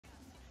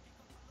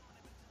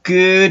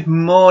Good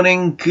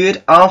morning,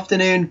 good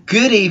afternoon,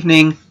 good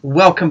evening.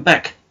 Welcome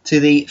back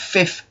to the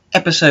 5th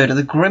episode of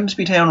the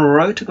Grimsby Town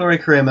Road to Glory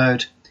career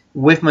mode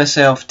with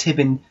myself,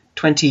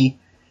 Tibbin27.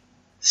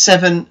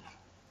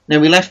 Now,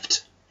 we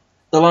left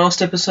the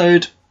last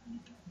episode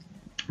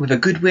with a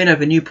good win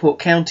over Newport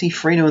County,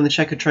 3-0 in the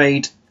Checker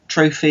Trade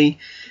Trophy,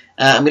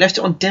 and we left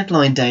it on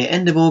deadline day,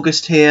 end of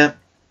August here.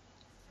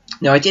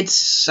 Now, I did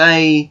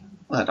say,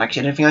 well,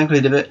 actually I don't think I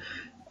included it,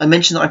 I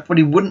mentioned that I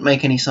probably wouldn't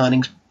make any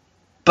signings,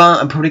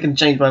 but I'm probably going to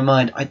change my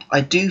mind.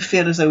 I do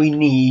feel as though we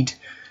need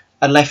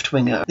a left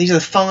winger. These are the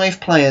 5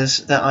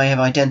 players that I have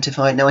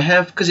identified. Now I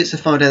have, because it's the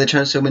 5-day of the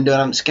transfer window and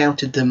I haven't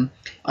scouted them,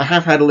 I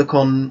have had a look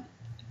on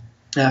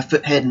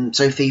Foothead and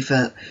Sophie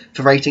for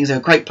ratings. They're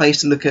a great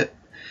place to look at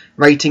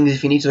ratings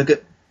if you need to look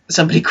at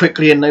somebody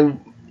quickly and know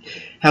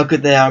how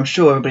good they are. I'm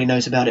sure everybody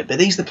knows about it. But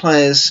these are the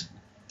players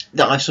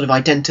that I've sort of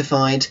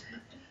identified.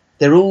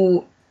 They're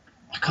all,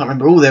 I can't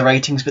remember all their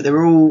ratings, but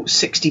they're all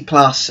 60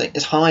 plus,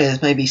 as high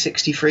as maybe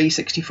 63,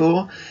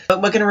 64.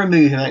 But we're going to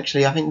remove him,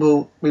 actually. I think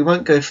we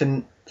won't go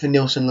for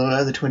Nielsen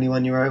Lawler, the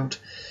 21-year-old.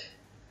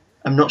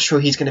 I'm not sure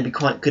he's going to be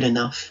quite good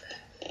enough.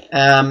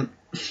 The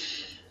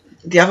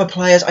other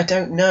players, I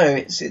don't know.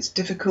 It's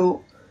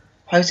difficult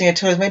posing a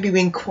toes. Maybe we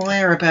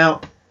inquire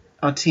about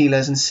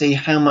Artiles and see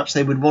how much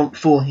they would want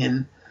for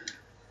him. I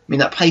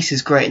mean, that pace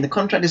is great, and the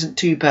contract isn't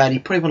too bad.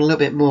 He'd probably want a little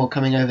bit more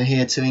coming over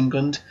here to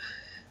England.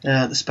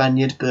 The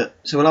Spaniard, but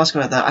so we'll ask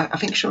about that. I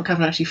think Sean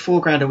Kavanagh, actually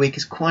 $4 a week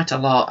is quite a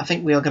lot. I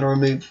think we are going to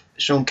remove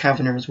Sean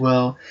Kavanagh as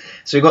well.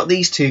 So we've got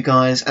these two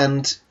guys,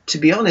 and to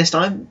be honest,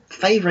 I'm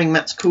favouring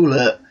Mats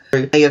Coulert.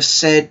 They have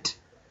said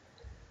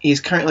he's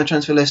currently on the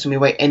transfer list and we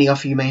await any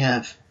offer you may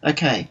have.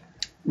 Okay,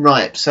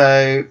 right,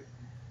 so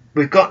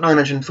we've got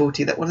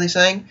 940. What are they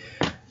saying?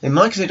 They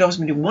might consider offers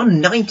me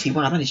 190.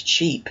 Wow, that is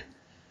cheap.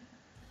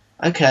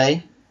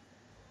 Okay.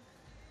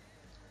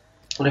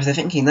 Well, if they're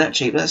thinking that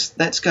cheap,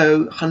 let's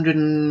go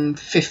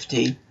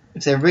 150.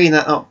 If they're really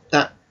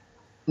that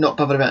not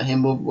bothered about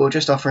him, we'll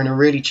just offer in a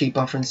really cheap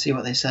offer and see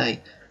what they say.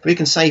 If we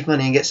can save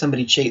money and get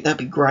somebody cheap, that'd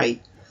be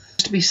great.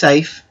 Just to be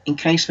safe, in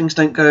case things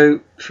don't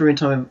go through in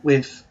time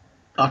with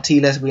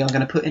Artiles, we are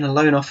going to put in a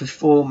loan offer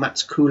for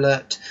Mats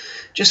Coulert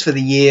just for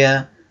the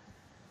year.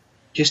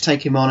 Just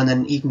take him on and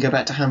then he can go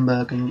back to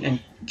Hamburg and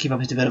keep up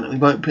his development. We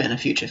won't put in a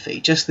future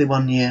fee, just the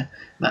 1 year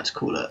Mats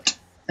Coulert.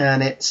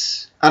 And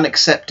it's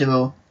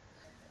unacceptable.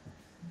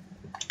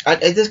 I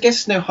guess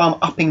there's no harm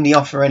upping the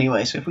offer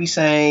anyway, so if we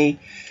say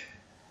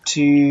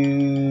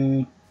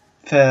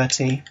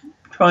 230,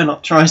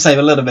 try and save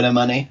a little bit of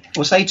money.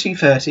 We'll say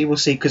 230, we'll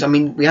see, because I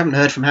mean we haven't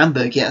heard from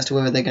Hamburg yet as to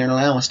whether they're going to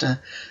allow us to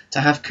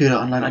have Coulert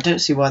on loan. I don't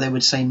see why they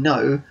would say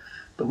no,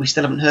 but we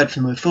still haven't heard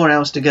from them. With 4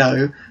 hours to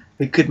go,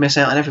 we could miss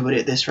out on everybody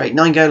at this rate.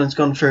 9 Golan's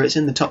gone through, it's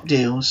in the top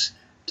deals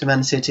to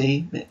Man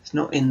City, it's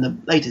not in the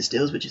latest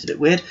deals, which is a bit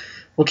weird.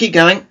 We'll keep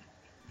going.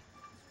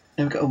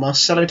 And we've got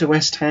Marcelo to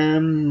West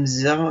Ham,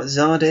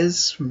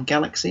 Zardes from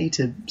Galaxy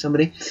to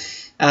somebody.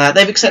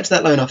 They've accepted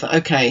that loan offer.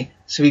 Okay,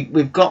 so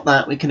we've got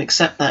that. We can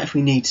accept that if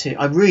we need to.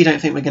 I really don't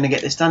think we're going to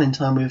get this done in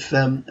time with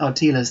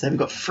Artiles. They've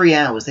got 3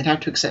 hours. They'd have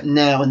to accept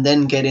now and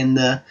then get in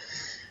the...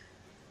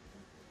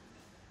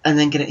 And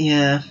then get it,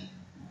 yeah.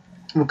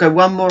 We'll go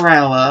 1 more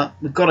hour.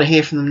 We've got to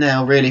hear from them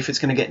now, really, if it's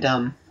going to get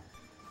done.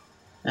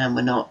 And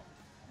we're not.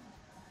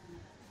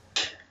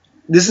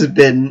 This has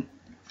been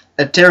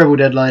a terrible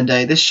deadline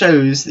day. This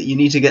shows that you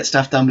need to get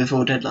stuff done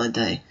before deadline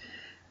day,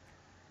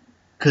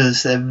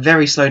 because they're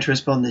very slow to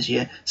respond this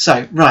year.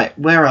 So, right,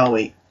 where are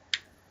we?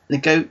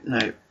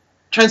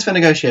 Transfer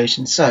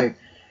negotiations. So,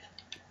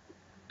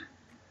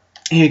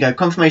 here we go.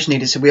 Confirmation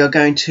needed. So we are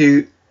going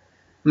to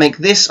make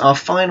this our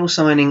final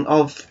signing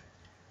of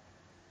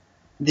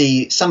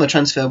the summer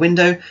transfer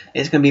window.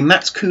 It's going to be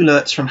Mats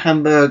Coulert from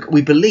Hamburg.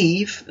 We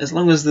believe, as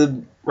long as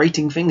the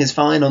rating thing is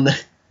fine on the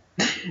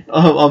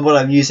on what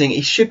I'm using,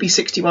 he should be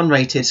 61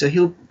 rated,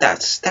 so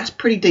that's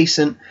pretty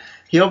decent.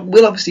 He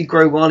will obviously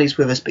grow while he's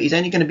with us, but he's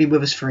only going to be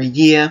with us for a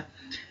year.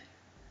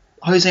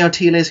 Jose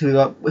Artiles,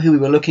 who we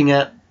were looking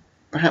at,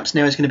 perhaps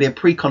now is going to be a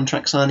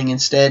pre-contract signing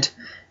instead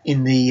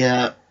in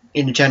the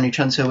January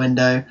transfer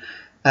window.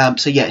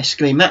 So yeah, it's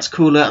going to be Mats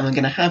Coulert, and we're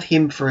going to have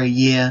him for a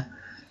year.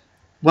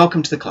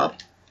 Welcome to the club.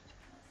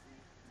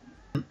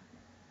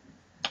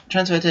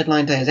 Transfer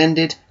deadline day has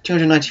ended.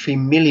 293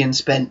 million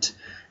spent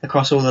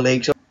across all the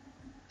leagues.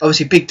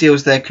 Obviously, big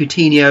deals there.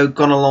 Coutinho,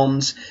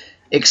 Gonalons,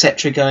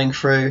 etc. going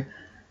through,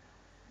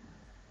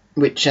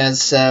 which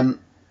has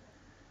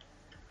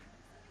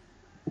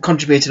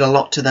contributed a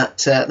lot to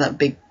that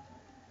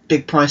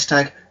big price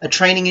tag. A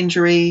training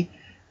injury.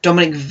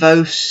 Dominic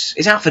Vos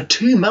is out for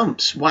 2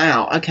 months.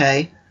 Wow.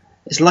 Okay,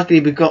 it's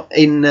lucky we've got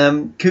in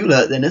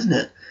Coulert then, isn't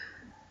it?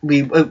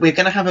 We're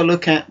going to have a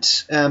look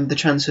at the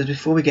transfers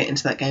before we get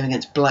into that game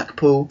against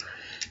Blackpool.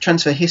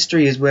 Transfer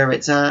history is where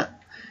it's at.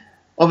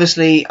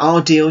 Obviously,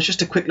 our deals,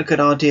 just a quick look at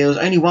our deals.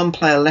 Only 1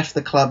 player left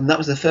the club, and that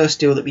was the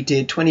first deal that we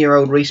did.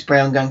 20-year-old Reece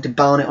Brown going to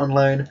Barnet on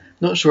loan.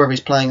 Not sure if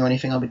he's playing or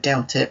anything, I would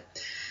doubt it.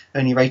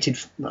 Only rated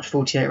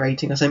 48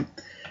 rating, I think.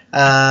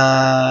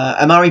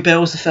 Amari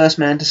Bell's the first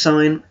man to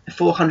sign.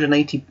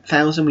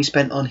 480,000 we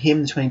spent on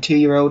him, the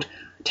 22-year-old.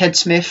 Ted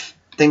Smith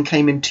then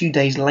came in 2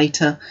 days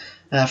later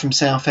from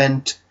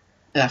Southend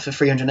for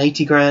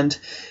 380 grand.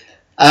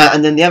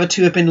 And then the other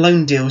two have been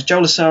loan deals.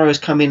 Joel Asaro has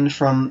come in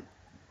from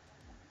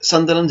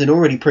Sunderland and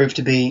already proved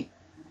to be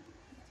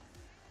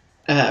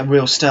a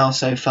real star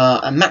so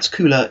far. And Mats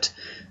Coulert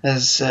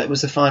was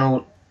the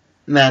final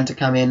man to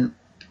come in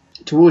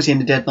towards the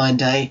end of deadline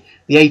day.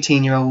 The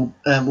 18-year-old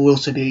will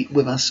also be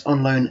with us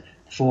on loan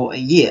for a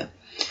year.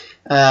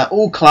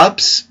 All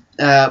clubs.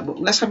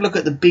 Let's have a look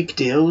at the big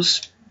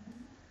deals.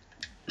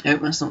 No,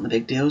 that's not the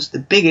big deals. The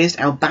biggest,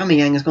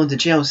 Aubameyang has gone to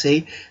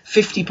Chelsea.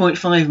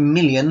 50.5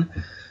 million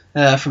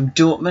from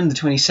Dortmund, the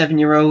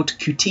 27-year-old.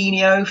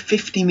 Coutinho,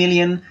 50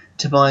 million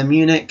to Bayern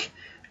Munich.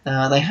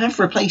 They have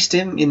replaced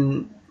him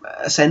in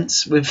a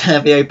sense with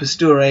Javier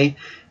Pastore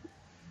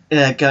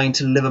going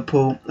to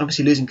Liverpool.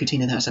 Obviously losing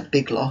Coutinho, that's a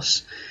big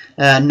loss.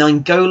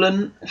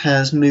 Nainggolan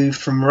has moved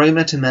from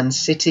Roma to Man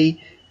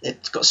City.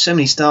 It's got so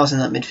many stars in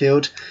that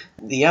midfield.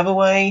 The other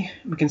way,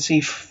 we can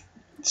see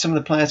some of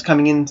the players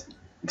coming in,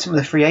 some of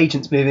the free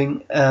agents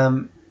moving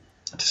to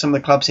some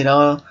of the clubs in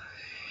our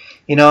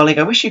league.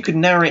 I wish you could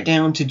narrow it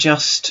down to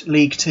just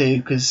League Two,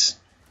 because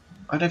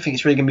I don't think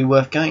it's really going to be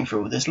worth going for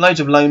all this. Loads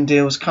of loan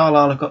deals.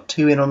 Carlisle have got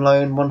 2 in on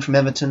loan, 1 from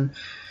Everton.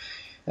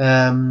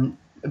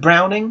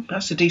 Browning,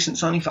 that's a decent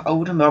signing for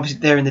Oldham. Obviously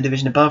they're in the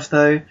division above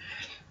though.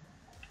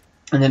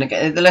 And then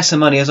again, the lesser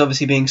money is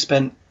obviously being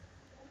spent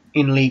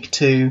in League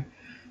Two.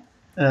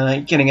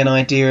 Getting an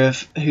idea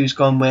of who's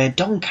gone where.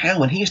 Don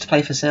Cowan, he used to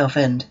play for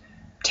Southend.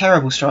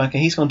 Terrible striker,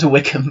 he's gone to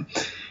Wickham.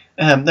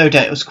 No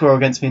doubt it'll squirrel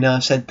against me now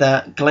I've said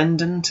that.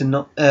 Glendon to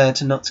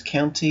Notts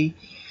County.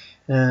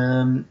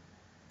 Portsmouth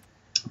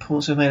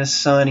made a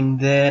signing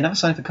there. Another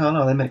signing for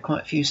Carlisle. They made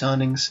quite a few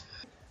signings.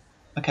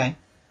 Okay.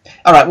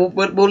 Alright,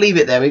 we'll leave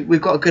it there.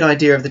 We've got a good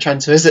idea of the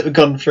transfers that we've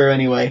gone through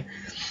anyway.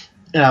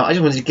 I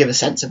just wanted to give a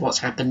sense of what's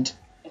happened.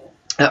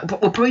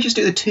 But we'll probably just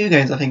do the 2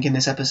 games, I think, in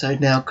this episode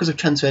now. Because of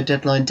transfer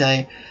deadline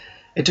day,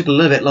 it took a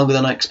little bit longer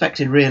than I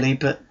expected, really.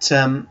 But,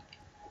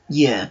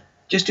 yeah.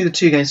 Just do the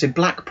 2 games. So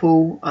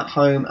Blackpool at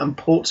home and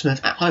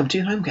Portsmouth at home.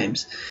 2 home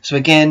games. So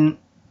again,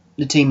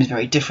 the team is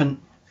very different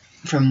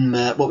from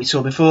what we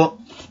saw before.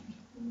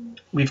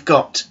 We've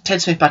got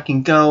Ted Smith back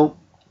in goal.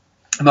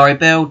 Amari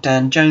Bell,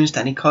 Dan Jones,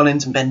 Danny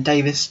Collins and Ben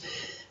Davis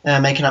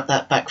making up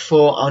that back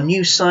 4. Our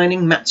new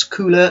signing, Mats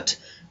Coulert.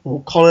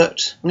 Or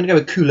Collert. I'm going to go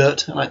with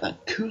Coulert. I like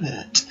that.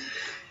 Coulert.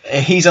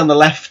 He's on the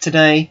left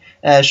today.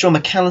 Sean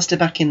McAllister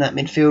back in that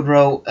midfield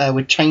role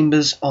with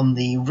Chambers on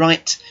the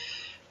right.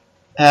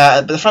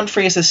 But the front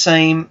 3 is the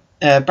same.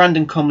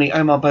 Brandon Comley,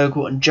 Omar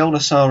Bogle and Joel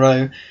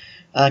Asaro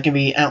are going to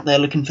be out there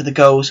looking for the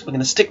goals. We're going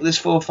to stick with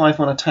this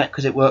 4-5-1 attack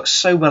because it works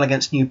so well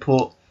against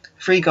Newport.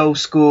 3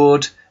 goals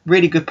scored.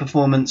 Really good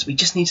performance. We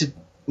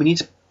need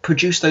to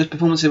produce those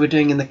performances we're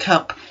doing in the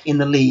Cup, in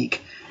the league.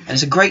 And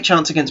it's a great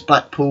chance against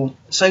Blackpool.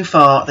 So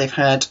far, they've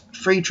had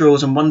 3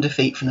 draws and 1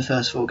 defeat from the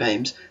first 4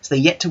 games. So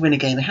they're yet to win a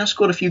game. They have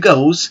scored a few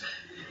goals.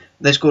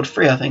 They scored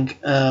 3, I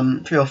think.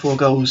 3 or 4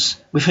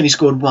 goals. We've only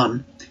scored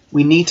 1.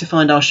 We need to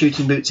find our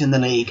shooting boots in the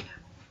league.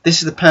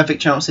 This is the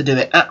perfect chance to do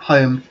it at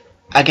home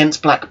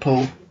against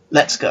Blackpool.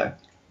 Let's go.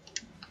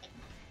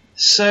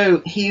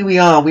 So here we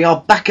are. We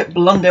are back at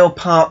Blundell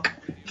Park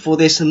for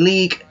this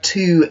League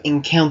 2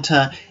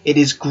 encounter. It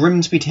is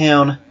Grimsby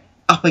Town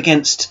up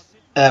against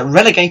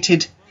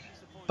relegated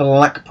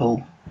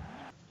Blackpool.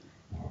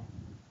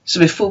 So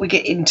before we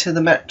get into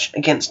the match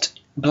against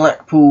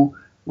Blackpool,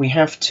 we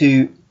have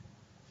to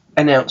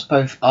announce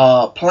both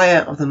our player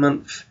of the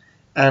month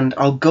and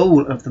our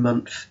goal of the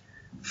month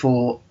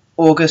for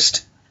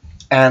August.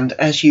 And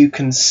as you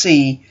can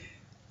see,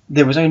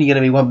 there was only going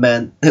to be one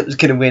man that was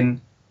going to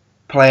win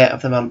player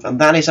of the month, and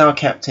that is our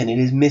captain. It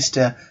is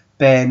Mr.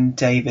 Ben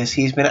Davis.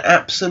 He's been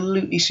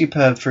absolutely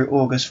superb through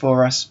August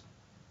for us.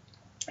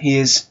 He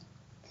is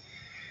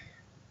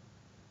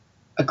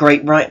a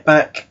great right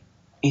back.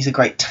 He's a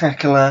great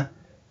tackler,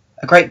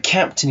 a great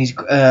captain. He's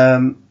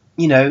good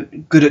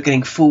at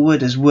getting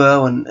forward as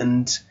well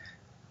and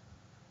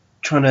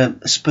trying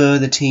to spur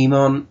the team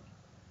on,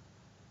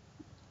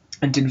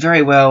 and did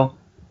very well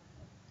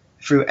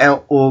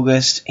throughout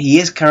August. He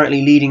is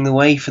currently leading the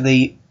way for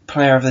the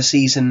Player of the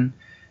Season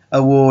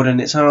award, and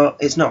it's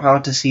not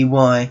hard to see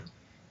why,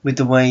 with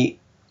the way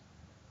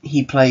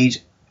he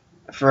played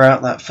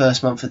throughout that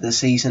first month of the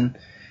season.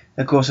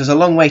 Of course, there's a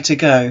long way to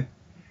go,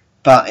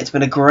 but it's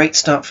been a great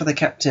start for the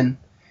captain,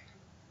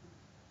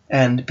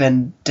 and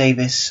Ben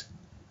Davis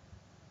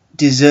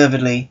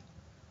deservedly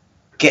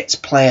gets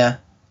Player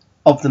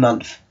of the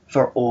Month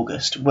for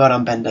August. Well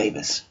done, Ben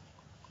Davis.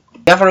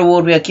 The other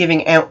award we are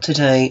giving out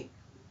today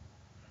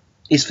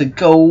is for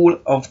Goal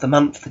of the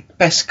Month, the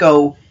best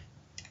goal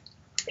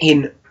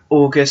in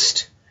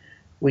August.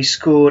 We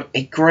scored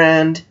a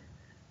grand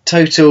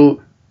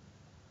total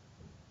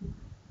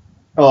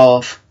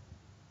of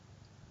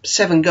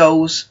 7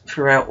 goals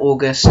throughout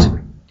August.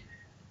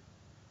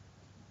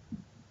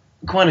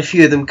 Quite a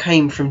few of them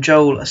came from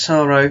Joel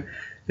Asaro,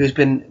 who's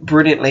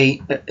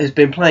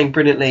been playing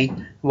brilliantly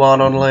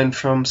while on loan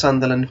from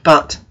Sunderland,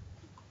 but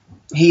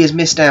he has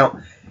missed out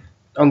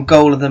on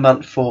goal of the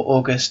month for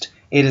August.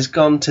 It has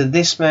gone to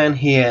this man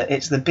here.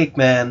 It's the big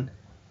man.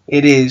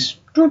 It is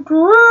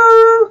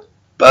Bogle.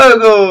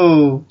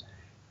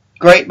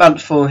 Great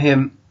month for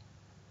him.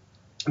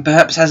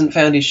 Perhaps hasn't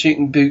found his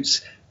shooting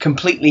boots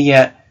completely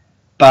yet,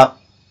 but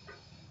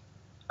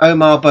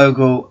Omar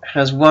Bogle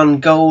has won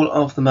goal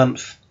of the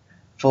month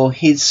for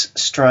his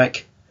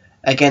strike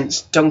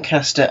against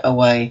Doncaster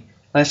away.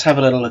 Let's have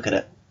a little look at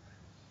it.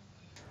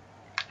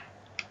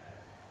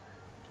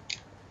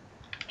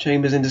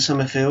 Chambers into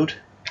Summerfield.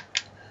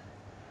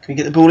 Can we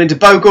get the ball into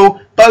Bogle?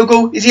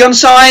 Bogle, is he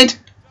onside?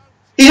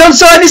 He's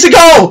onside, it's a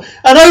goal!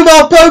 And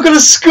Omar Bogle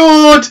has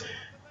scored!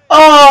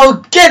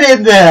 Oh, get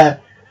in there!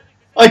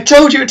 I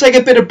told you it would take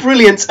a bit of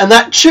brilliance, and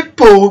that chip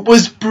ball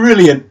was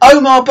brilliant.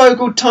 Omar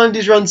Bogle timed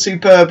his run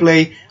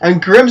superbly,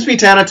 and Grimsby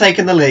Town are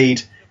taking the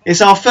lead.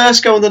 It's our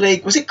first goal in the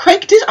league. Was it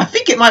Craig Disley? I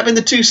think it might have been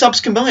the two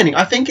subs combining.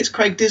 I think it's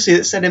Craig Disley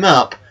that set him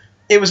up.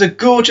 It was a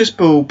gorgeous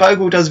ball.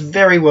 Bogle does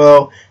very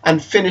well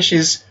and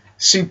finishes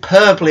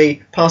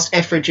superbly past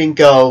Etheridge in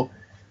goal.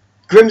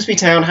 Grimsby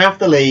Town have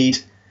the lead,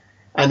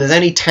 and there's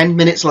only 10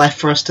 minutes left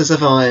for us to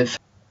survive.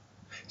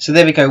 So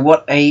there we go.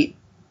 What a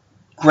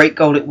great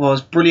goal it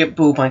was. Brilliant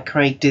ball by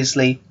Craig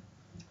Disley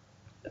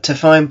to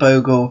find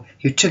Bogle,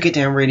 who took it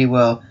down really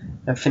well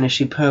and finished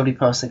superbly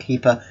past the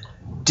keeper.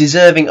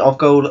 Deserving of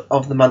goal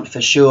of the month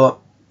for sure.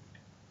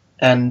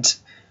 And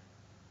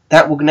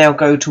that will now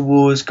go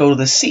towards goal of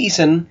the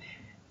season.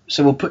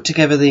 So we'll put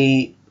together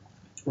the,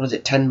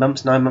 10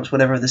 months, 9 months,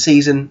 whatever of the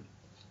season.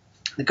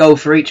 The goal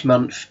for each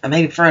month. And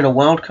maybe throw in a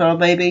wild card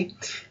maybe.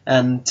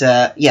 And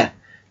yeah,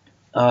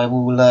 I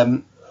will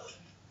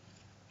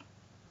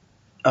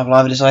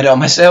either decide it on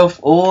myself,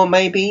 or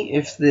maybe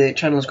if the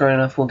channel's grown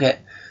enough, we'll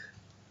get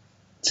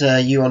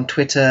you on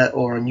Twitter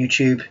or on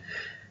YouTube.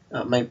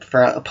 Maybe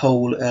throw out a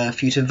poll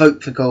for you to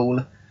vote for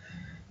goal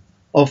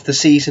of the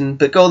season.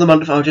 But goal of the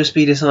month, I'll just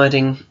be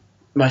deciding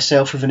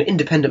myself with an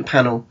independent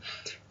panel.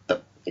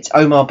 But it's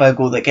Omar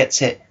Bogle that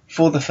gets it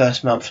for the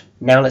first month.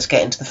 Now let's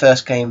get into the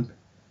first game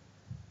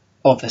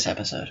of this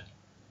episode.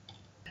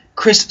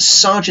 Chris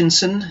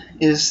Sargentson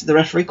is the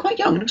referee. Quite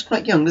young, looks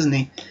quite young, doesn't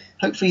he?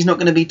 Hopefully he's not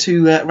going to be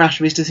too rash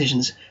with his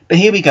decisions. But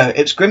here we go.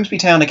 It's Grimsby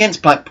Town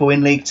against Blackpool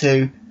in League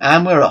 2,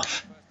 and we're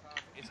off.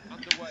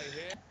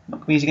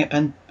 Not easy to get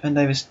Ben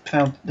Davies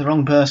found the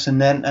wrong person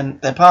then,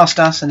 and they're past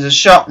us, and there's a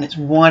shot, and it's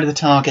wide of the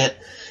target.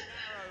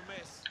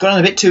 Got on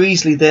a bit too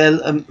easily there.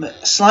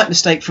 A slight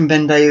mistake from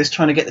Ben Davies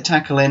trying to get the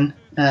tackle in,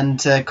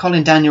 and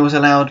Colin Daniel was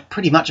allowed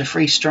pretty much a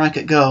free strike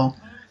at goal.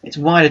 It's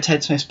wide of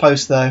Ted Smith's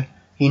post though.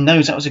 He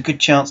knows that was a good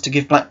chance to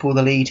give Blackpool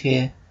the lead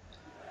here.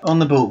 On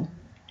the ball.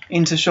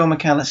 Into Sean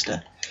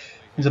McAllister.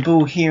 There's a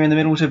ball here in the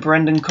middle to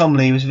Brendan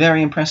Comley. He was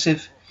very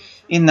impressive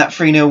in that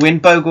 3-0 win.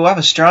 Bogle have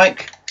a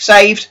strike.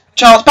 Saved.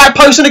 Chance. Back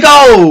post and a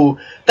goal!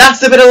 That's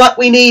the bit of luck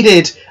we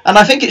needed. And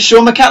I think it's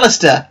Sean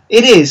McAllister.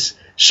 It is.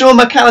 Sean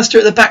McAllister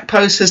at the back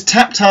post has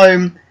tapped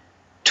home.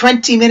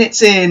 20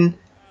 minutes in.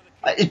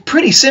 It's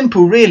pretty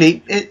simple,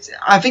 really.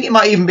 I think it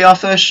might even be our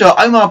first shot.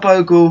 Omar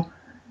Bogle.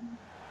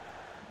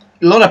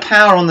 A lot of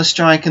power on the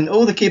strike, and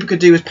all the keeper could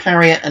do was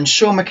parry it. And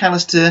Sean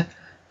McAllister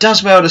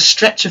does well to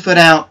stretch a foot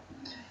out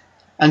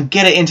and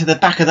get it into the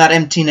back of that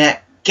empty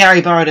net.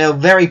 Gary Borrowdale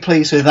very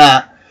pleased with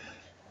that.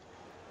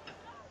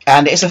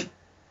 And is it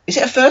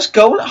a first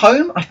goal at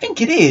home? I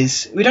think it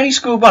is. We'd only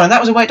scored one, and that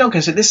was away at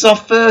Doncaster. So this is our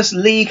first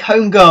league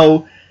home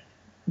goal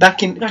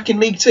back in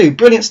League 2.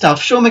 Brilliant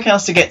stuff. Sean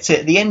McAllister gets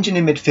it. The engine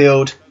in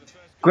midfield.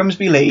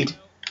 Grimsby lead.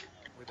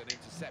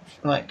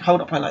 Right, hold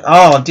up.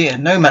 Oh dear,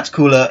 no Matt's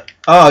cooler.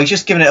 Oh, he's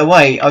just given it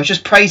away. I was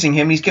just praising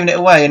him. He's given it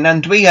away, and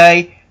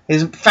Nandouye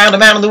has found a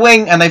man on the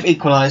wing, and they've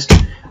equalised.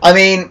 I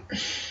mean,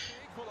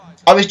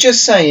 I was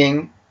just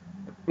saying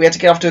we had to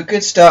get off to a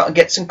good start and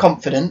get some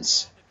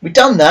confidence. We've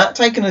done that,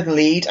 taken the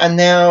lead, and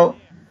now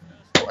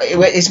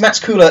it's Matt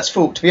Coulart's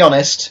fault, to be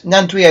honest.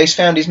 Nandouye's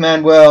found his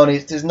man well,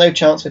 and there's no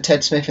chance for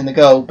Ted Smith in the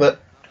goal,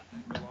 but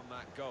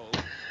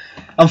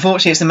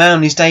unfortunately it's the man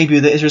on his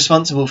debut that is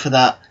responsible for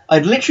that.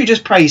 I'd literally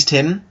just praised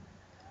him,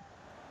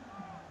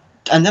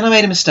 and then I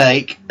made a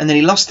mistake, and then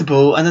he lost the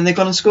ball, and then they've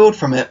gone and scored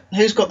from it.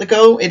 Who's got the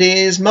goal? It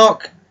is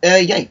Mark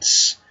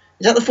Yates.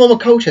 Is that the former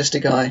Colchester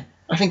guy?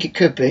 I think it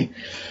could be.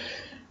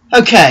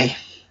 Okay,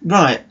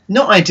 right.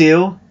 Not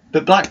ideal,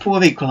 but Blackpool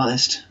have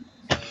equalised.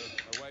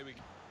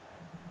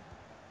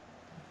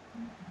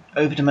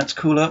 Over to Matt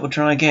Coulart. We'll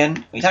try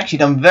again. He's actually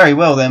done very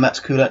well there,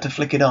 Matt Coulart, to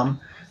flick it on.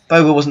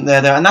 Bogle wasn't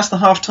there, and that's the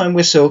half-time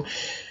whistle.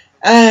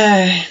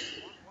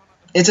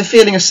 It's a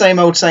feeling of same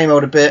old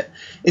a bit.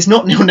 It's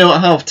not 0-0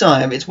 at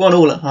half-time. It's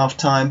 1-1 at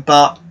half-time,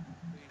 but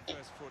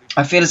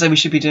I feel as though we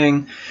should be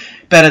doing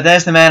better.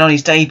 There's the man on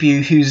his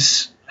debut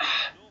who's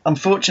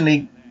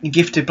unfortunately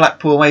gifted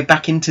Blackpool away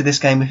back into this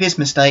game with his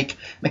mistake.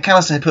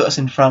 McAllister put us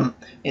in front.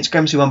 It's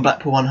Grimsby 1,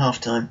 Blackpool 1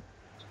 half-time.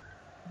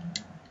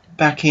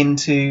 Back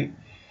into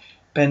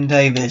Ben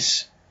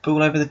Davies.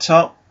 Ball over the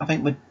top. I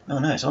think we're... Oh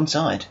no, it's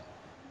onside.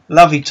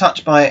 Lovely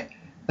touch by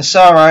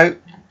Asaro.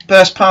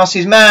 burst past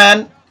his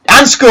man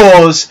and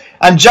scores.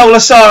 And Joel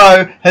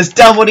Asaro has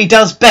done what he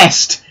does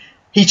best.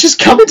 He's just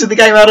come into the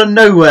game out of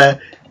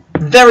nowhere.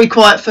 Very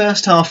quiet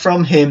first half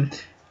from him.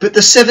 But the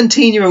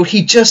 17-year-old,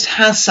 he just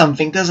has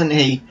something, doesn't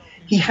he?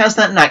 He has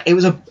that knack. It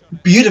was a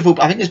beautiful...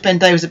 I think it was Ben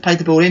Davies that played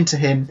the ball into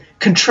him.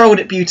 Controlled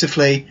it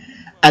beautifully.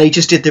 And he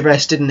just did the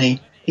rest, didn't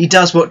he? He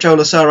does what Joel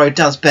Asaro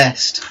does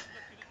best.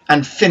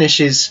 And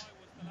finishes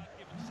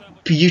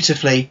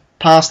beautifully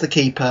past the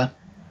keeper.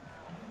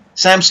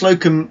 Sam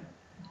Slocum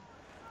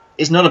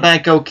is not a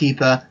bad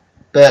goalkeeper.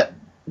 But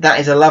that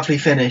is a lovely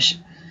finish.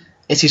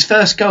 It's his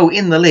first goal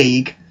in the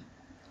league.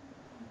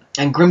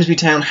 And Grimsby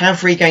Town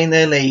have regained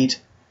their lead.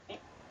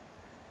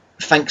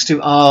 Thanks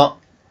to our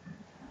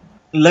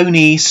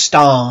lonely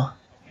star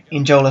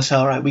in Joel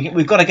Asaro.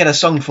 We've got to get a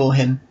song for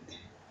him.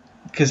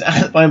 Because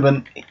at the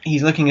moment,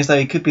 he's looking as though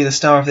he could be the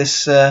star of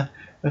this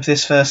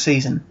first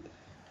season.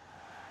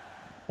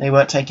 They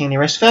weren't taking any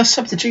risks. First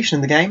substitution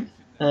in the game.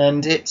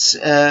 And it's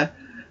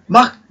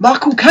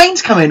Michael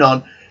Caine's coming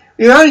on.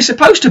 You're only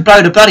supposed to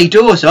blow the bloody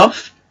doors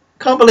off.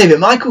 Can't believe it.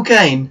 Michael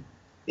Caine.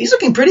 He's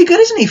looking pretty good,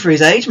 isn't he, for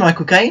his age,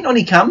 Michael Caine? On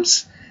he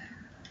comes.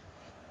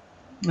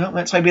 Well,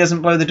 let's hope he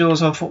doesn't blow the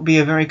doors off. It would be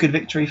a very good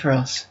victory for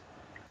us.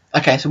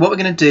 Okay, so what we're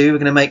going to do, we're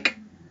going to make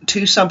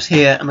 2 subs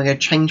here, and we're going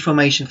to change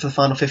formation for the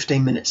final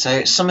 15 minutes.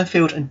 So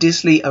Summerfield and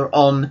Disley are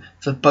on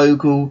for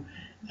Bogle,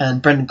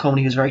 and Brendan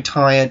Comley, who's very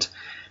tired.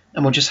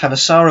 And we'll just have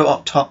Asaro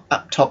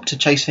up top to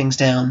chase things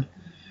down.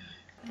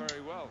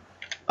 Very well.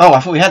 Oh, I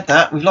thought we had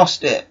that. We've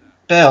lost it.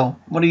 Bell,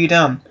 what have you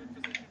done?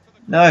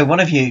 No, one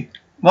of you.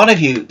 One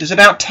of you. There's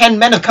about 10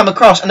 men have come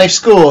across and they've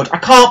scored. I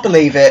can't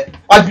believe it.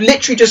 I've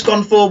literally just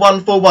gone 4-1,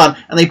 4-1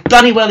 and they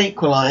bloody well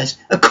equalised.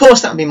 Of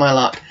course that would be my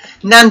luck.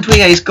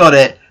 Nandwiye's got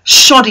it.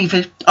 Shoddy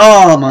for...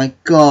 Oh my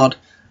god.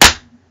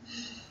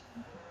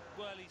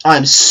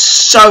 I'm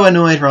so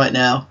annoyed right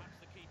now.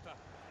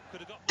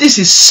 This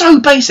is so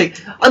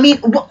basic. I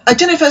mean, I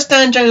don't know if that's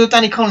Dan Jones or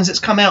Danny Collins that's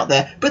come out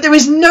there, but there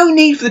is no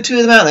need for the two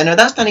of them out there. No,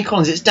 that's Danny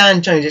Collins. It's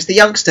Dan Jones. It's the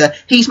youngster.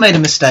 He's made a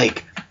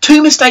mistake.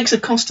 2 mistakes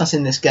have cost us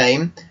in this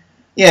game.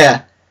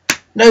 Yeah.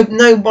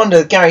 No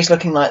wonder Gary's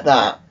looking like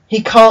that.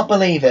 He can't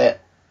believe it.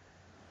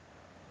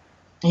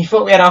 He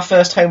thought we had our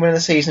first home win of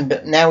the season,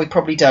 but now we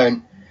probably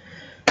don't.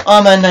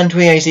 Armand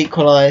Nandwiye's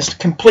equalised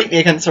completely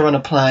against the run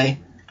of play.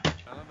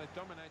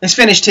 It's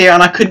finished here,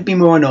 and I couldn't be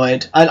more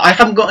annoyed. I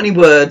haven't got any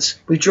words.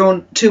 We've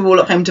drawn 2-2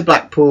 at home to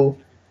Blackpool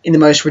in the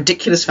most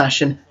ridiculous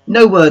fashion.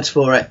 No words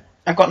for it.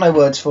 I've got no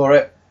words for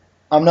it.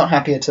 I'm not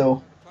happy at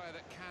all.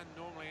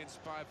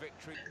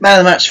 Man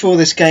of the match for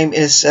this game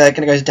is going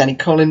to go to Danny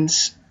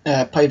Collins.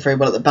 Played very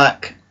well at the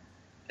back,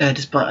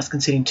 despite us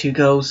conceding 2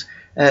 goals.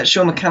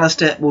 Sean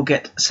McAllister will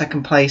get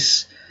second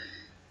place.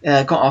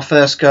 Got our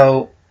first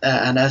goal,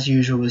 and as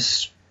usual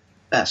was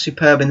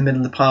superb in the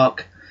middle of the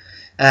park.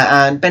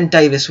 And Ben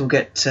Davies will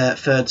get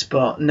third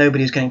spot.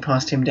 Nobody's getting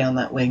past him down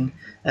that wing,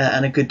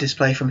 and a good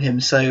display from him.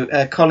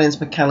 So Collins,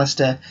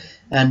 McAllister,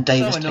 and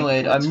Davies. So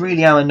annoyed. I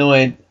really am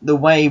annoyed the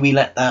way we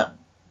let that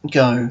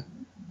go.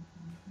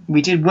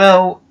 We did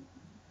well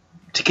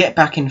to get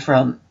back in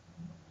front,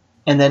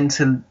 and then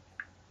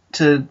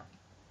to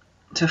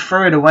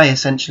throw it away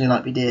essentially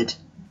like we did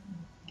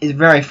is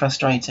very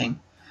frustrating.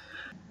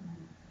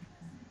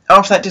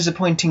 After that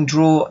disappointing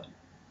draw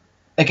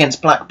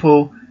against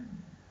Blackpool,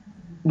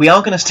 we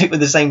are going to stick with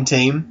the same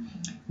team.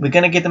 We're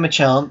going to give them a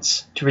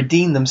chance to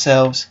redeem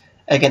themselves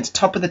against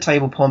top of the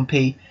table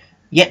Pompey,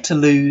 yet to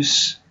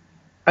lose,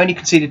 only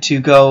conceded 2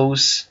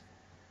 goals.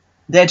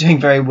 They're doing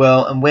very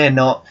well and we're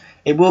not.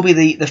 It will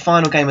be the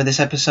final game of this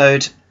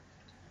episode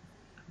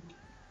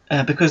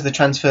because of the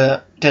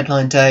transfer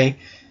deadline day.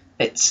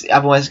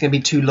 Otherwise it's going to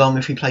be too long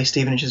if we play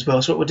Stevenage as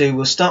well. So what we'll do,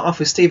 we'll start off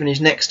with Stevenage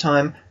next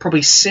time,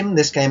 probably sim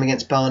this game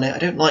against Barnet. I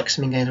don't like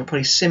simming games, we'll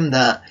probably sim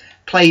that.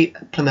 Play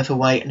Plymouth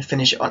away and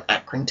finish it on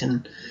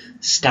Accrington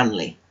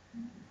Stanley.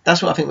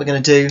 That's what I think we're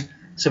going to do.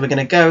 So we're going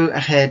to go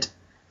ahead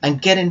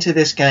and get into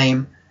this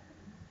game.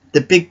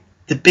 The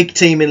big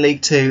team in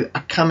League 2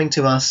 are coming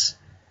to us.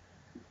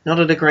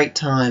 Not at a great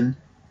time.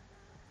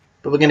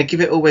 But we're going to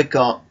give it all we've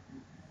got.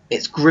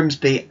 It's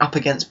Grimsby up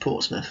against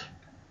Portsmouth.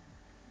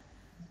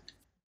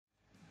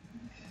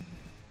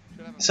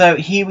 So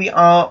here we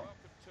are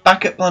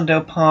back at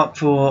Blundell Park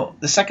for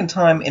the second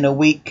time in a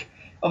week.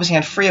 Obviously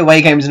had 3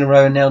 away games in a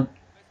row and now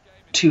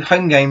 2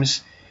 home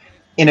games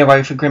in a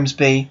row for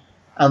Grimsby.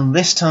 And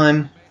this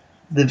time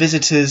the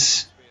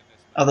visitors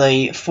are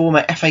the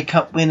former FA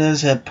Cup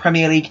winners, a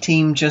Premier League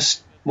team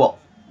just,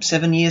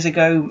 7 years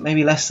ago,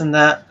 maybe less than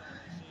that.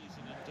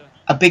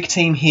 A big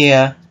team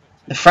here,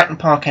 the Fratton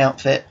Park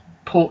outfit,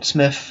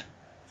 Portsmouth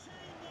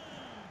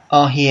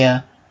are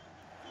here.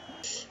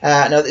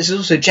 Now this is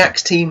also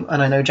Jack's team,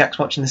 and I know Jack's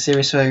watching the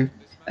series, so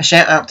a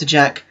shout out to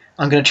Jack.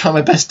 I'm going to try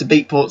my best to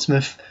beat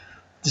Portsmouth,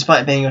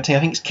 despite it being your team. I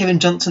think it's Kevin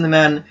Johnson, the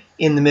man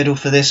in the middle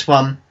for this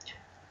one.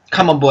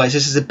 Come on, boys,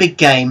 this is a big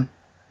game.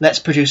 Let's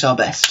produce our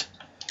best.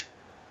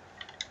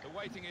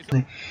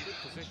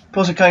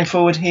 Portsmouth going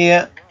forward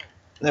here.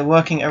 They're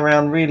working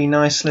around really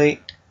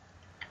nicely.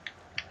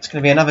 It's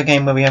going to be another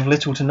game where we have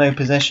little to no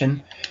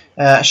possession.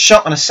 A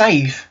shot and a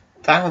save.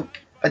 I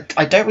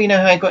don't really know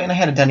how he got in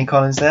ahead of Danny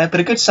Collins there, but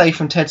a good save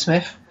from Ted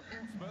Smith.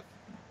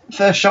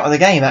 First shot of the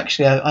game,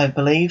 actually, I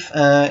believe.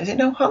 Is it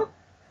no hunt?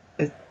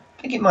 I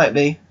think it might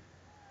be.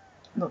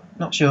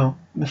 Not sure.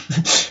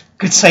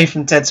 Good save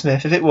from Ted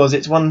Smith. If it was,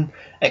 it's one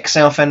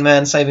ex-Southend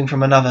man saving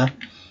from another.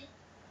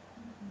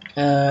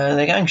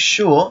 They're going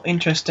short.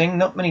 Interesting.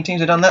 Not many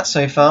teams have done that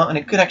so far, and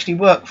it could actually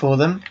work for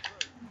them.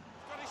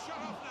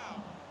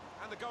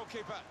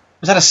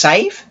 Was that a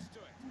save?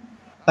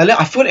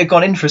 I thought it had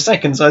gone in for a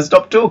second, so I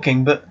stopped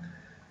talking, but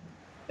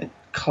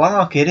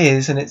Clark it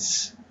is, and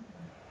it's...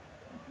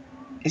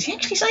 Is he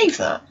actually saved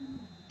that?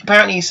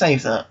 Apparently he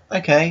saved that.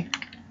 Okay.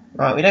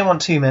 Right, we don't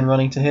want two men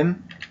running to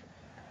him.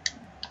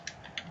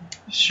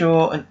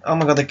 Sure, and oh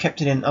my god, they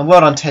kept it in. And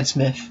well done, Ted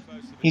Smith.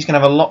 He's going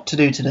to have a lot to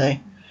do today.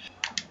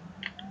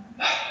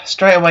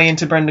 Straight away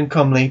into Brendan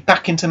Comley.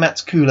 Back into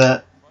Mats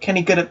Kula. Can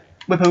he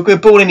whip a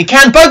good ball in? He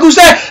can. Bogle's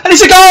there! And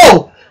it's a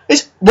goal!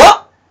 It's...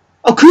 What?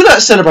 Oh,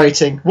 Kulat's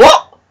celebrating.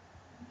 What?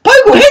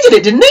 Bogle headed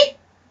it, didn't he?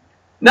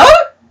 No?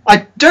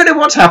 I don't know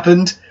what's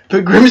happened,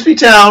 but Grimsby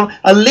Town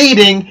are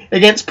leading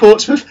against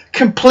Portsmouth,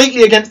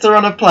 completely against the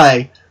run of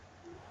play.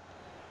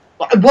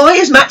 Why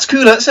is Mats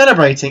Kula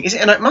celebrating?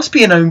 It must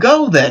be an own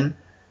goal then.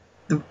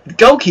 The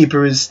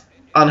goalkeeper is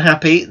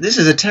unhappy. This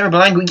is a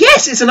terrible angle.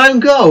 Yes, it's an own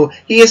goal.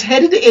 He has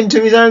headed it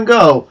into his own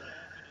goal.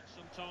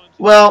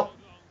 Well,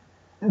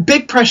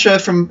 big pressure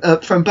from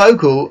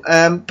Bogle,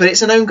 but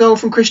it's an own goal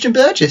from Christian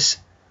Burgess.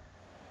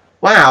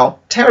 Wow,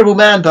 terrible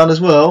man bun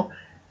as well.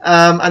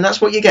 And that's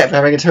what you get for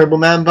having a terrible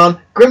man bun.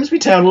 Grimsby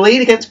Town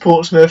lead against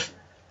Portsmouth,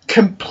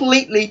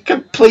 completely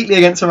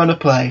against the run of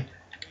play.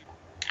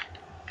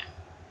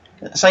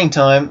 At the same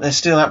time, they're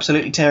still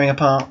absolutely tearing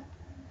apart.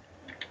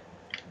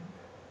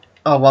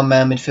 Oh,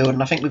 one-man midfield,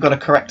 and I think we've got to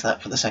correct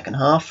that for the second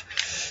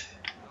half.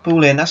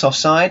 Ball in, that's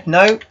offside.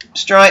 No,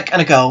 strike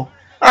and a goal.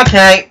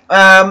 Okay,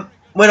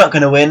 we're not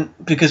going to win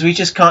because we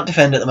just can't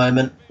defend at the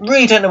moment.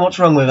 Really don't know what's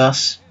wrong with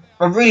us.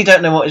 I really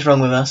don't know what is wrong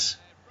with us.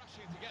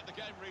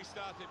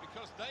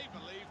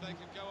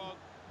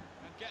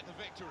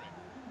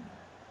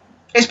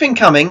 It's been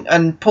coming,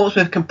 and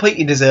Portsmouth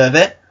completely deserve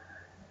it.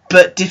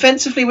 But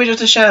defensively, we're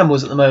just a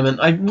shambles at the moment.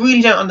 I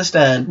really don't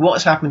understand what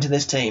has happened to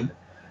this team.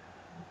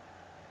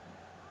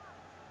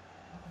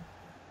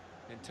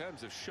 In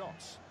terms of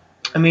shots,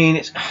 I mean,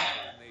 it's...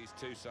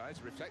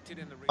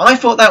 I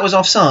thought that was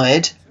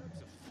offside.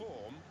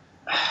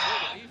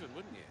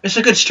 It's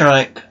a good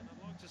strike.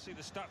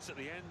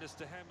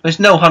 There's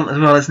no Hunt as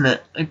well, isn't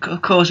it?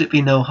 Of course it'd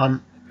be no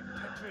Hunt.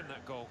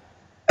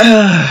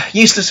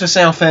 Useless for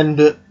Southend,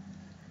 but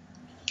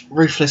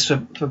ruthless for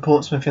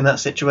Portsmouth in that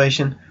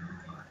situation.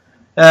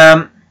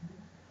 It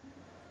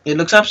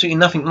looks absolutely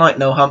nothing like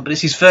no Hunt, but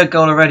it's his third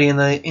goal already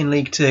in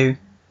League Two.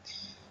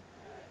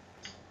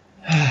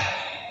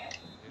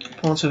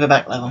 Portsmouth are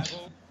back level.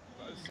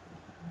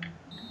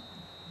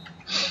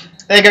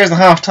 There goes the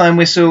half-time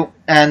whistle,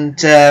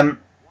 and yeah,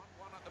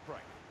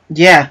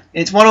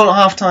 it's 1-1 at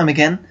half-time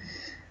again.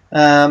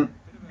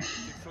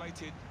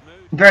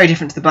 Very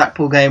different to the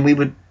Blackpool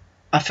game.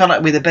 I felt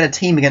like we were the better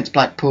team against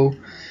Blackpool,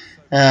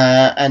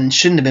 and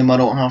shouldn't have been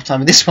 1-0 at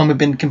half-time. This one we've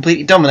been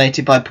completely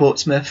dominated by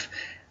Portsmouth,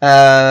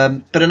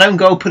 but an own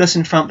goal put us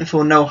in front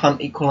before Noel Hunt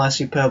equalised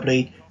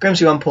superbly.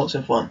 Grimsby 1,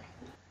 Portsmouth 1.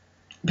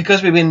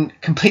 Because we've been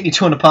completely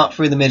torn apart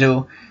through the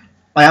middle,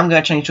 I am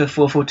going to change to a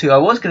 4-4-2. I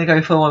was going to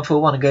go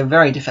 4-1-4-1 and go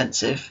very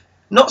defensive.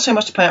 Not so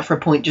much to play out for a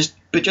point,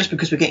 but just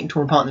because we're getting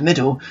torn apart in the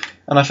middle,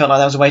 and I felt like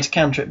that was a way to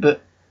counter it.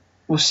 But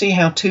we'll see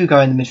how two go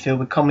in the midfield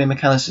with Comley and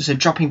McAllister, so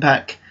dropping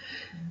back.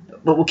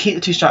 But we'll keep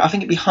the two strike. I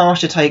think it'd be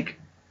harsh to take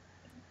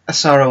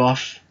Asaro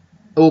off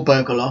or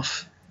Bogle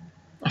off.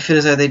 I feel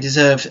as though they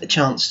deserve a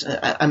chance,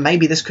 and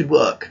maybe this could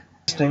work.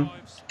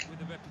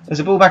 There's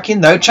a ball back in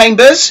though.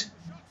 Chambers!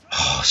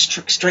 Oh,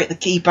 straight the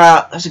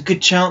keeper. That's a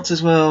good chance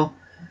as well.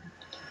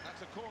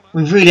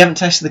 We really haven't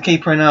tested the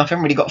keeper enough.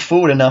 Haven't really got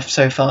forward enough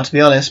so far, to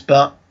be honest.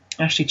 But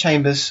Ashley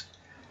Chambers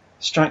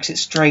strikes it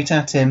straight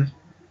at him.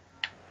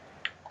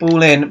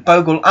 Ball in.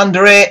 Bogle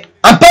under it.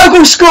 And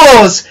Bogle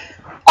scores!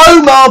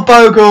 Omar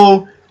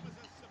Bogle!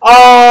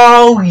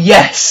 Oh,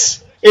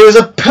 yes! It was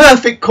a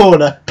perfect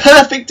corner.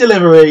 Perfect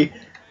delivery.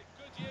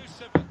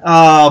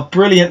 Ah,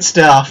 brilliant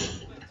stuff.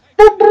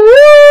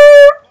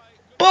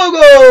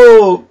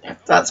 Bogle!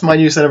 That's my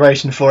new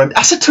celebration for him.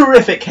 That's a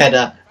terrific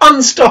header.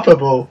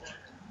 Unstoppable.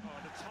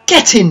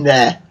 Get in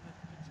there.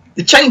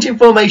 The change in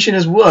formation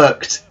has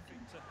worked.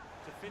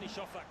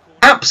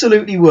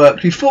 Absolutely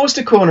worked. We forced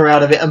a corner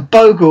out of it, and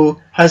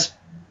Bogle has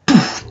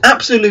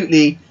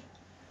absolutely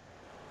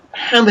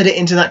hammered it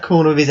into that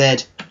corner of his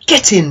head.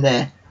 Get in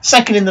there.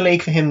 Second in the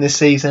league for him this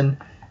season.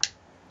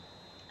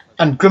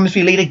 And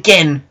Grimsby lead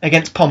again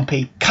against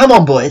Pompey. Come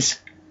on, boys.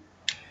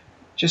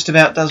 Just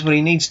about does what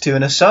he needs to,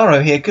 and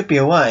Asaro here could be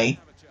away.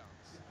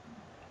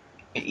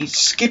 He's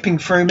skipping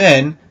through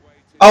men.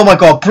 Oh my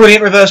god,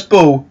 brilliant reverse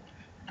ball.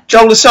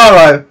 Joel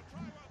Asaro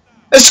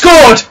has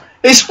scored!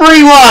 It's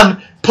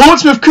 3-1!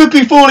 Portsmouth could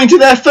be falling to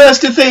their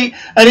first defeat,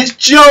 and it's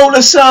Joel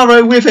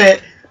Asaro with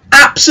it.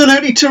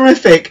 Absolutely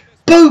terrific.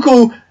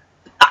 Bogle,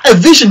 a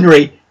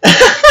visionary.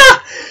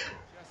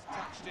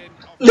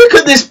 Look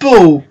at this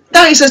ball.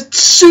 That is a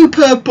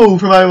superb ball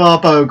from Omar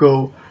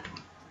Bogle.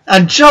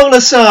 And Joel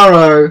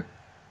Asaro,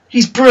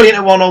 he's brilliant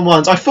at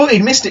one-on-ones. I thought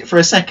he'd missed it for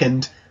a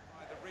second.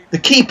 The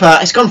keeper,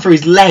 it's gone through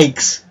his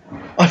legs.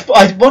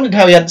 I wondered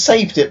how he hadn't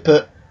saved it,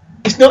 but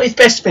it's not his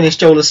best finish,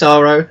 Joel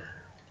Asaro.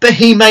 But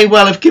he may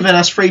well have given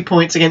us 3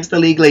 points against the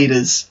league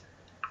leaders.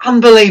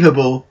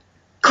 Unbelievable.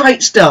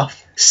 Great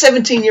stuff.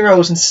 17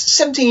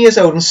 years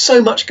old and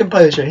so much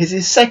composure. It's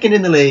his second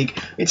in the league.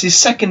 It's his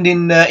second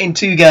in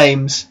 2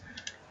 games.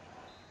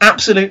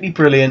 Absolutely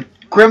brilliant.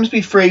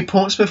 Grimsby 3,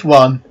 Portsmouth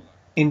 1.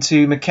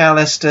 Into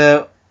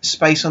McAllister.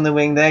 Space on the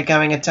wing. They're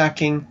going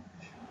attacking.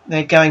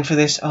 They're going for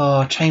this.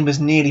 Oh, Chambers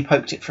nearly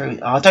poked it through.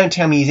 Oh, don't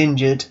tell me he's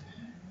injured.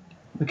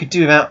 We could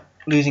do without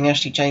losing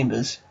Ashley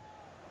Chambers.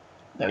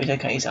 No, he's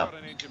okay. He's up.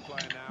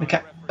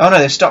 Oh no,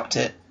 they've stopped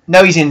it.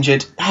 No, he's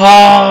injured.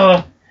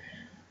 Oh!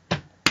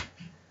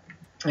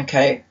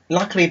 Okay.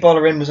 Luckily,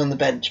 Bollerin was on the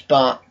bench,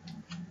 but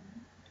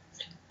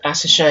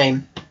that's a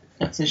shame.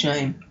 That's a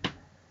shame.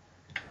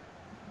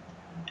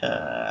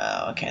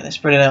 Okay, they're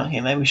spread it out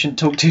here. Maybe we shouldn't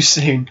talk too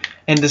soon.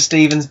 Ender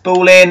Stevens,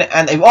 ball in,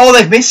 and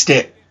they've missed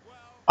it.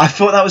 I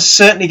thought that was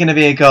certainly going to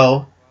be a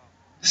goal.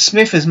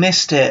 Smith has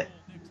missed it.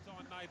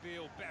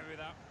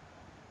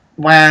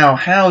 Wow,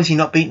 how has he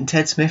not beaten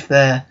Ted Smith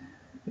there?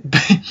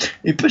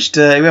 He pushed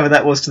whoever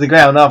that was to the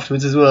ground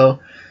afterwards as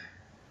well.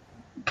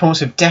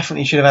 Portsmouth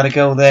definitely should have had a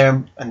goal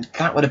there, and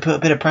that would have put a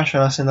bit of pressure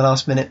on us in the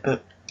last minute,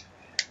 but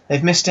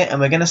they've missed it, and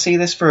we're going to see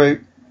this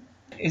through.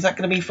 Is that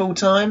going to be full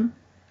time?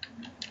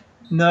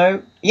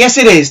 No. Yes,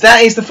 it is.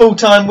 That is the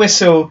full-time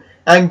whistle.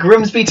 And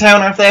Grimsby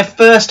Town have their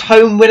first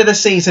home win of the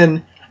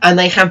season. And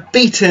they have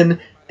beaten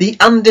the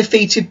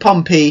undefeated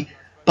Pompey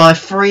by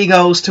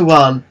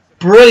 3-1.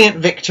 Brilliant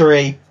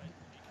victory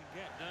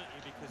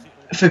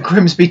for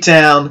Grimsby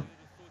Town.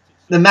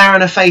 The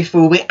Mariner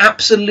faithful will be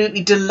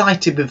absolutely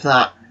delighted with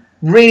that.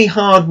 Really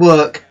hard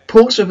work.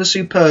 Portsmouth were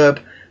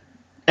superb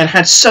and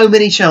had so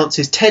many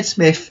chances. Ted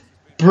Smith,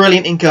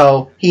 brilliant in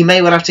goal. He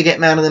may well have to get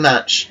man of the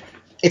match.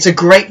 It's a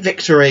great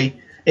victory.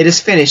 It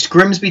is finished.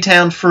 Grimsby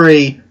Town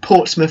 3,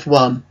 Portsmouth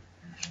 1.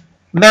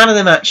 Man of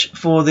the match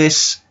for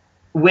this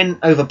win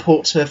over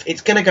Portsmouth.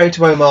 It's going to go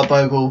to Omar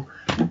Bogle.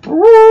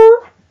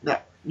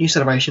 New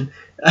celebration.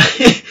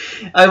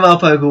 Omar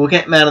Bogle will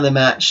get man of the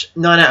match.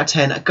 9 out of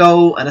 10. A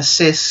goal, an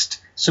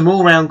assist, some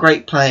all-round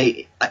great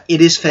play.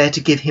 It is fair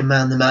to give him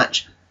man of the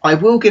match. I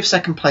will give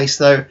second place,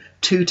 though,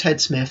 to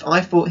Ted Smith.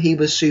 I thought he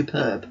was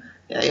superb.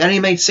 He only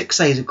made 6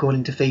 saves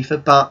according to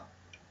FIFA, but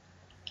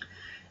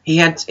he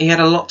had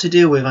a lot to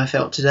deal with, I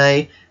felt,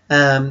 today.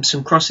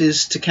 Some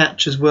crosses to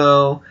catch as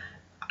well.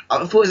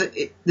 I thought it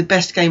was the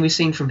best game we've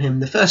seen from him.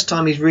 The first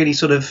time he's really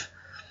sort of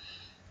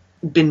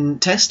been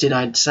tested,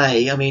 I'd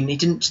say. I mean, he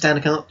didn't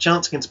stand a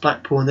chance against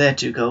Blackpool and their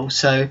 2 goals.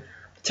 So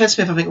Ted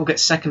Smith, I think, will get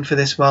second for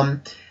this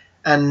one.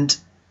 And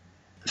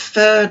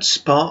third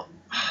spot,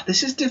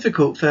 this is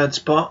difficult, third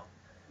spot.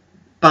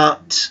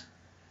 But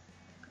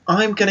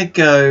I'm going to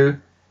go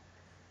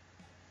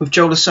with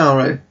Joel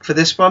Asaro for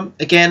this one.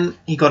 Again,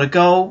 he got a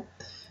goal.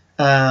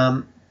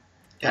 Yeah,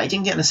 he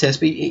didn't get an assist,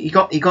 but he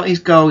got his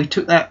goal. He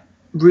took that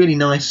really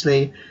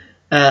nicely.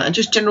 And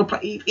just general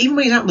play. Even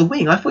when he's out on the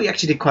wing, I thought he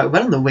actually did quite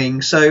well on the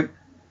wing. So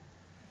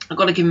I've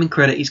got to give him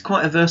credit. He's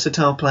quite a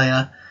versatile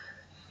player.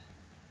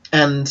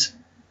 And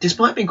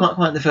despite being quite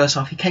quiet in the first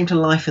half, he came to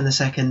life in the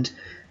second.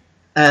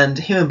 And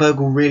him and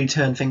Bogle really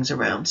turned things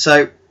around.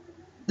 So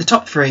the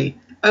top 3,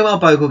 Omar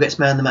Bogle gets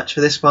man of the match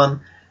for this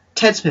one.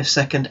 Ted Smith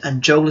second,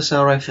 and Joel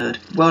Asaro third.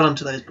 Well done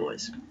to those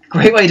boys.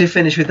 Great way to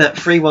finish with that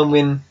 3-1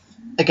 win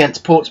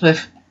against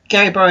Portsmouth.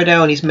 Gary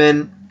Borrowdale and his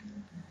men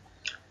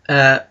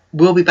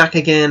will be back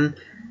again,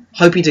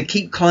 hoping to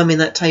keep climbing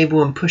that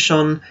table and push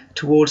on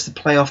towards the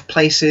playoff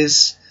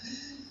places.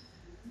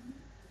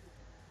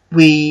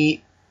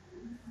 We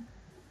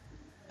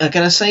are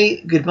going to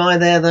say goodbye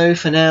there, though,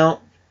 for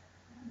now.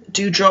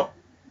 Do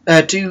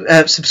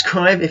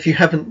subscribe if you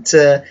haven't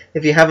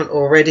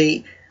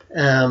already.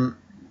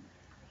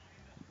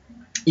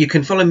 You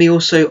can follow me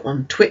also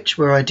on Twitch,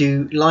 where I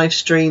do live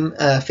stream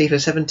FIFA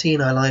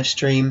 17. I live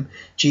stream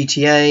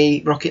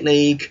GTA, Rocket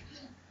League,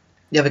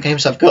 the other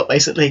games I've got,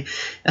 basically.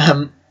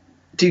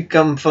 Do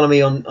come follow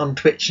me on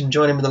Twitch and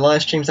join in with the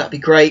live streams. That'd be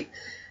great.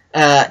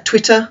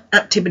 Twitter,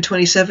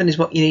 @Tibbin27 is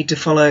what you need to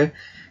follow.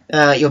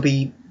 You'll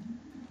be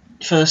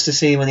first to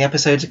see when the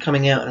episodes are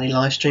coming out, and any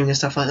live streaming and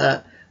stuff like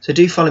that. So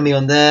do follow me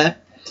on there.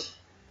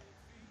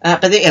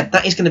 But yeah,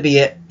 that is going to be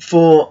it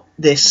for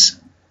this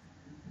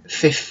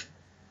 5th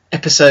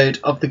episode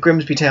of the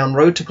Grimsby Town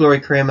Road to Glory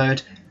career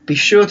mode. Be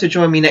sure to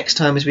join me next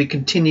time as we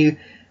continue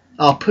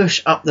our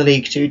push up the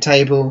League 2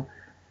 table.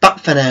 But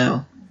for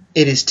now,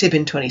 it is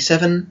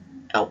Tibbin27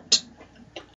 out.